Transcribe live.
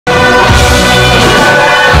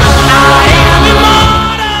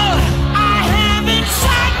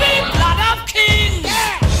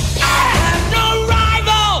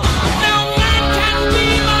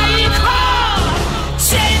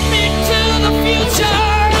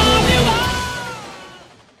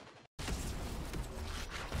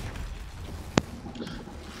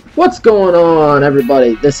What's going on,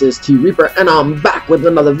 everybody? This is treaper, and I'm back with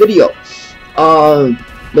another video.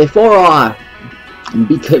 Before I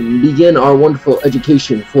begin our wonderful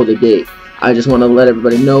education for the day, I just want to let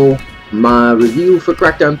everybody know my review for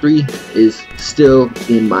Crackdown 3 is still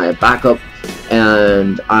in my backup,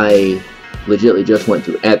 and I legitimately just went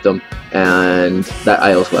to Anthem, and that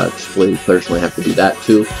I also actually personally have to do that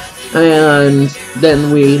too. And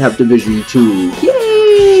then we have Division 2,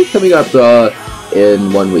 yay, coming up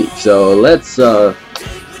in 1 week. So let's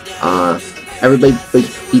everybody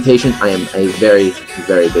be patient. I am a very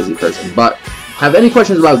busy person, but have any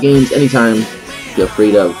questions about games anytime, feel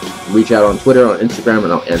free to reach out on Twitter, on Instagram,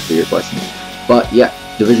 and I'll answer your questions. But yeah,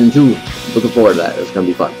 Division 2, looking forward to that. It's gonna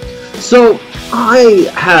be fun. So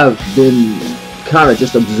I have been kind of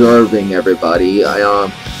just observing everybody.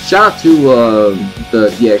 Shout out to the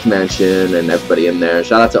DX Mansion and everybody in there.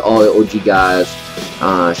 Shout out to all the OG guys.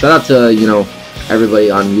 Shout out to, you know, everybody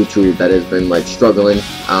on YouTube that has been like struggling,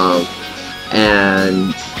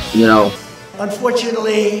 and you know,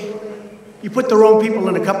 unfortunately, you put the wrong people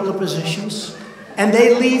in a couple of positions, and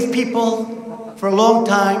they leave people for a long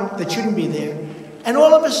time that shouldn't be there, and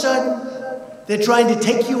all of a sudden, they're trying to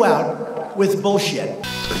take you out with bullshit.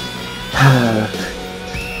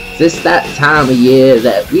 It's that time of year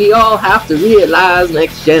that we all have to realize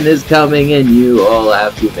next gen is coming, and you all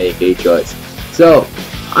have to make a choice. So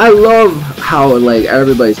I love how like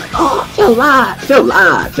everybody's like, oh, Phil lied, Phil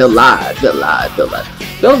lied, Phil lied, Phil lied, Phil lied.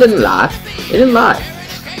 Phil didn't lie. He didn't lie.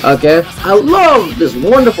 Okay? I love this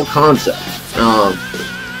wonderful concept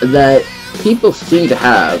that people seem to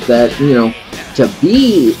have, that, you know, to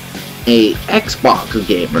be a Xbox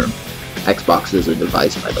gamer, Xbox is a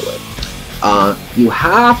device, by the way, you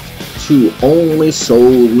have to only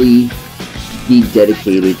solely be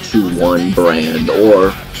dedicated to one brand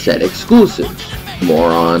or set exclusives.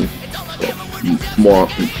 Moreover,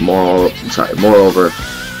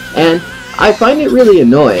 and I find it really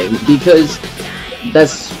annoying because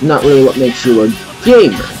that's not really what makes you a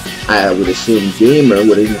gamer. I would assume gamer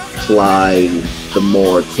would imply the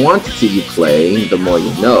more quantity you play, the more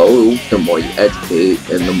you know, the more you educate,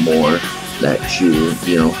 and the more that you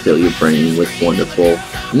know, fill your brain with wonderful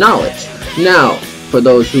knowledge. Now, for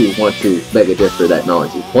those who want to beg a differ that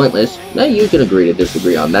knowledge is pointless, now you can agree to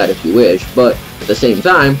disagree on that if you wish, but at the same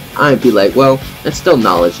time, I'd be like, well, it's still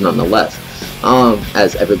knowledge nonetheless,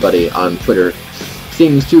 as everybody on Twitter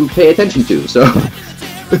seems to pay attention to, so,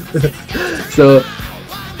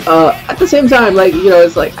 at the same time, like, you know,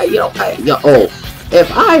 it's like, if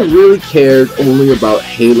I really cared only about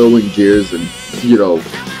Halo and Gears and, you know,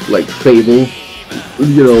 like, Fable,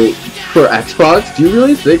 you know, for Xbox, do you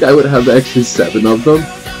really think I would have actually 7 of them?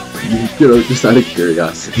 You know, just out of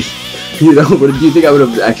curiosity. You know, but do you think I would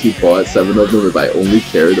have actually bought 7 of them if I only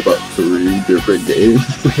cared about 3 different games?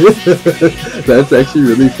 That's actually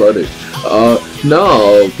really funny.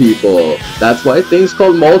 No, people. That's why things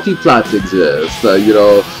called multi-plats exist. You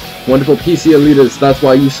know, wonderful PC elitists, that's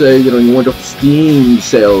why you say, you know, you wonderful Steam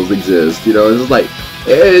sales exist. You know, it's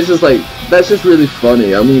just like, that's just really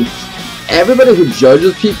funny. I mean, everybody who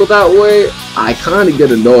judges people that way, I kind of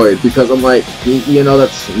get annoyed, because I'm like, you know,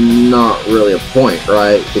 that's not really a point,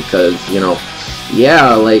 right? Because, you know,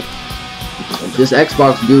 yeah, like, this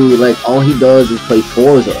Xbox dude, like, all he does is play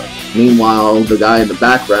Forza. Meanwhile, the guy in the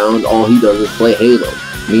background, all he does is play Halo.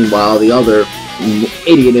 Meanwhile, the other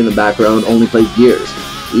idiot in the background only plays Gears.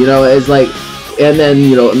 You know, it's like, and then,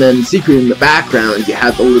 you know, and then secret in the background, you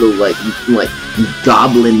have the little, like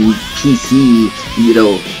goblin PC, you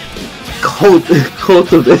know,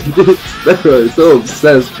 cultivated that are so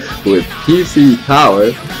obsessed with PC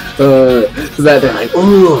power that they're like,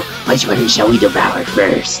 oh, which one shall we devour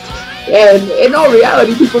first? And in all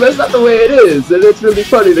reality, people, that's not the way it is, and it's really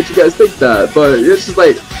funny that you guys think that, but it's just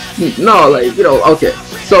like, no, like, you know, okay,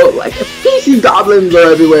 so, like, if PC goblins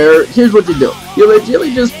are everywhere, here's what you do. You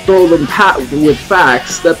legitimately just throw them with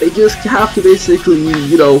facts that they just have to basically,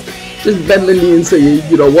 you know, just bend the knee and say,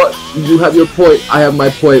 you know what, you have your point, I have my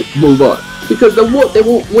point, move on. Because they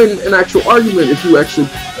won't win an actual argument if you actually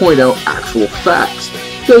point out actual facts.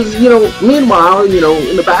 Because, you know, meanwhile, you know,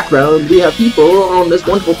 in the background, we have people on this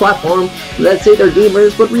wonderful platform that say they're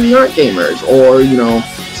gamers but really aren't gamers. Or, you know,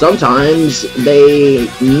 sometimes they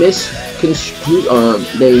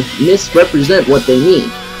misrepresent what they mean.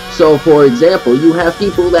 So, for example, you have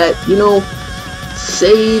people that, you know,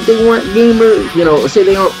 say they weren't gamers, you know, say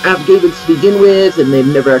they aren't gamers to begin with, and they've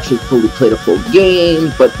never actually fully played a full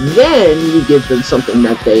game, but then you give them something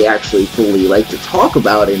that they actually fully like to talk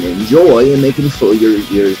about and enjoy, and they can fill your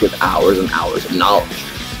ears with hours and hours of knowledge.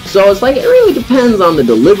 So it's like, it really depends on the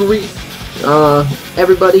delivery,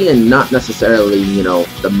 everybody and not necessarily, you know,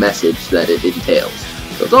 the message that it entails.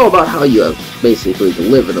 So it's all about how you basically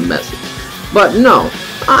deliver the message. But no,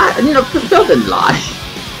 you know, Phil didn't lie.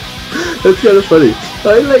 That's kind of funny.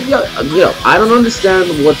 Like, you know, I don't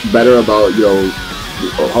understand what's better about, you know,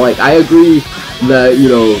 like, I agree that, you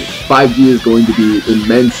know, 5G is going to be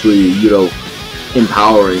immensely, you know,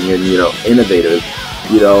 empowering and, you know, innovative,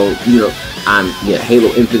 you know, on, yeah,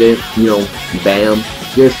 Halo Infinite, you know, bam,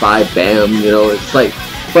 Gears 5, bam, you know, it's like,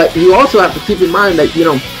 but you also have to keep in mind that, you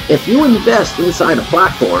know, if you invest inside a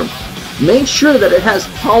platform, make sure that it has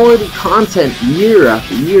quality content year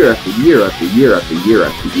after year after year after year after year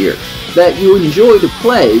after year that you enjoy to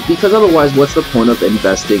play, because otherwise what's the point of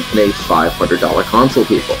investing in a $500 console,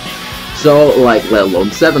 people? So, like, let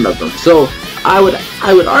alone 7 of them. So I would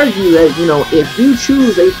argue that, you know, if you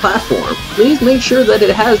choose a platform, please make sure that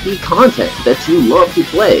it has the content that you love to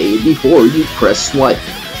play before you press swipe.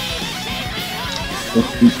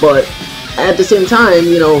 But at the same time,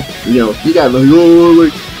 you know, you gotta like, oh,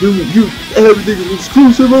 like, you everything is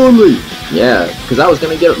exclusive only. Yeah, because I was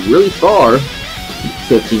gonna get it really far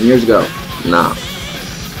 15 years ago. Nah.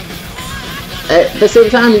 At the same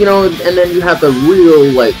time, you know, and then you have the real,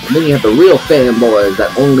 like, real fanboys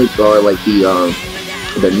that only are like the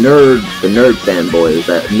nerd fanboys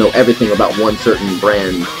that know everything about one certain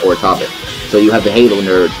brand or topic. So you have the Halo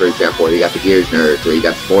nerds, for example, or you got the Gears nerds, or you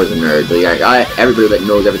got the Forza nerds, or you got everybody that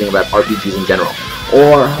knows everything about RPGs in general,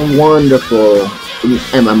 or a wonderful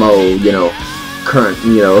MMO, you know, current,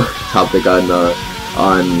 you know, topic on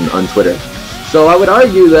Twitter. So I would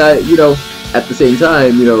argue that, you know, at the same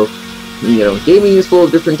time, you know, gaming is full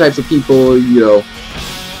of different types of people. You know,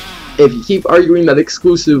 if you keep arguing that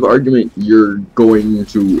exclusive argument, you're going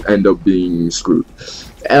to end up being screwed.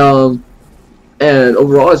 And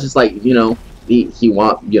overall, it's just like, you know, he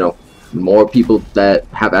want, you know, more people that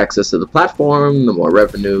have access to the platform, the more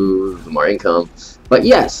revenue, the more income. But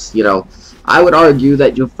yes, you know, I would argue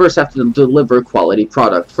that you first have to deliver quality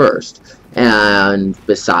product first. And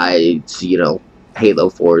besides, you know, Halo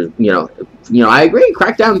 4, you know, I agree.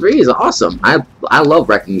 Crackdown 3 is awesome. I love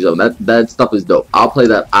Wrecking Zone. That stuff is dope. I'll play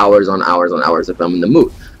that hours on hours on hours if I'm in the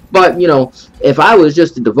mood. But, you know, if I was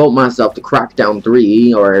just to devote myself to Crackdown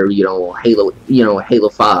 3 or, you know, Halo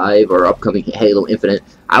 5 or upcoming Halo Infinite,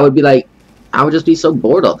 I would be like, I would just be so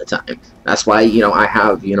bored all the time. That's why, you know, I'm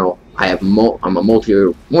a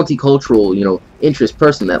multicultural, you know, interest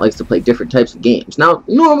person that likes to play different types of games. Now,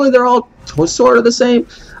 normally they're all sort of the same.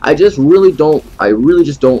 I really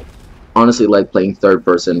just don't honestly like playing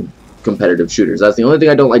third-person competitive shooters. That's the only thing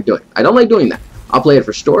I don't like doing. I don't like doing that. I'll play it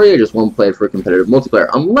for story, I just won't play it for competitive multiplayer,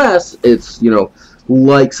 unless it's, you know,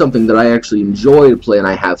 like something that I actually enjoy to play and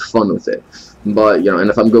I have fun with it. But, you know, and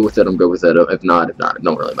if I'm good with it, I'm good with it. If not, it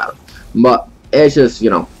don't really matter. But it's just, you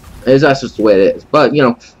know, that's just the way it is. But, you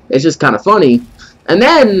know, it's just kind of funny. And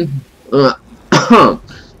then,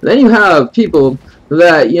 then you have people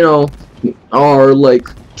that, you know, are like,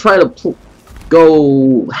 try to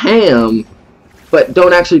go ham, but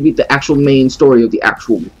don't actually beat the actual main story of the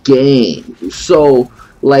actual game. So,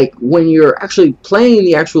 like, when you're actually playing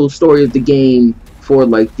the actual story of the game for,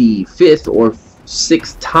 like, the 5th or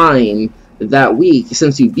 6th time that week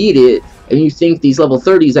since you beat it, and you think these level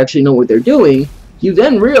 30s actually know what they're doing, you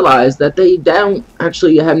then realize that they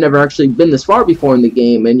have never actually been this far before in the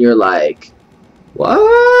game, and you're like,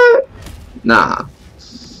 what? Nah.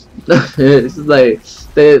 It's like,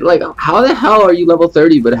 how the hell are you level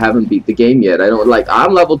 30 but haven't beat the game yet?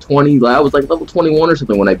 I'm level 20, I was like level 21 or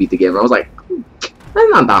something when I beat the game, and I was like, that's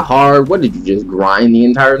not that hard. What, did you just grind the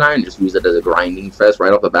entire time and just use it as a grinding fest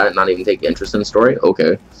right off the bat and not even take interest in the story?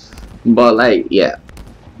 Okay. But, like, yeah.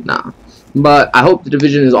 Nah. But I hope the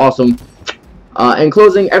Division is awesome. In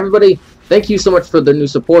closing, everybody, thank you so much for the new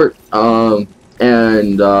support. We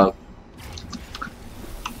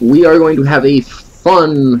are going to have a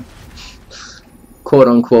fun, quote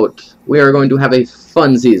unquote, we are going to have a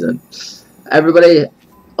fun season. Everybody,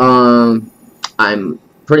 I'm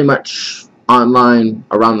pretty much online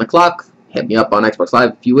around the clock. Hit me up on Xbox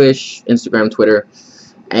Live if you wish, Instagram, Twitter,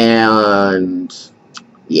 and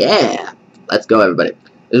yeah, let's go, everybody.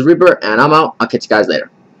 This is Reaper, and I'm out. I'll catch you guys later.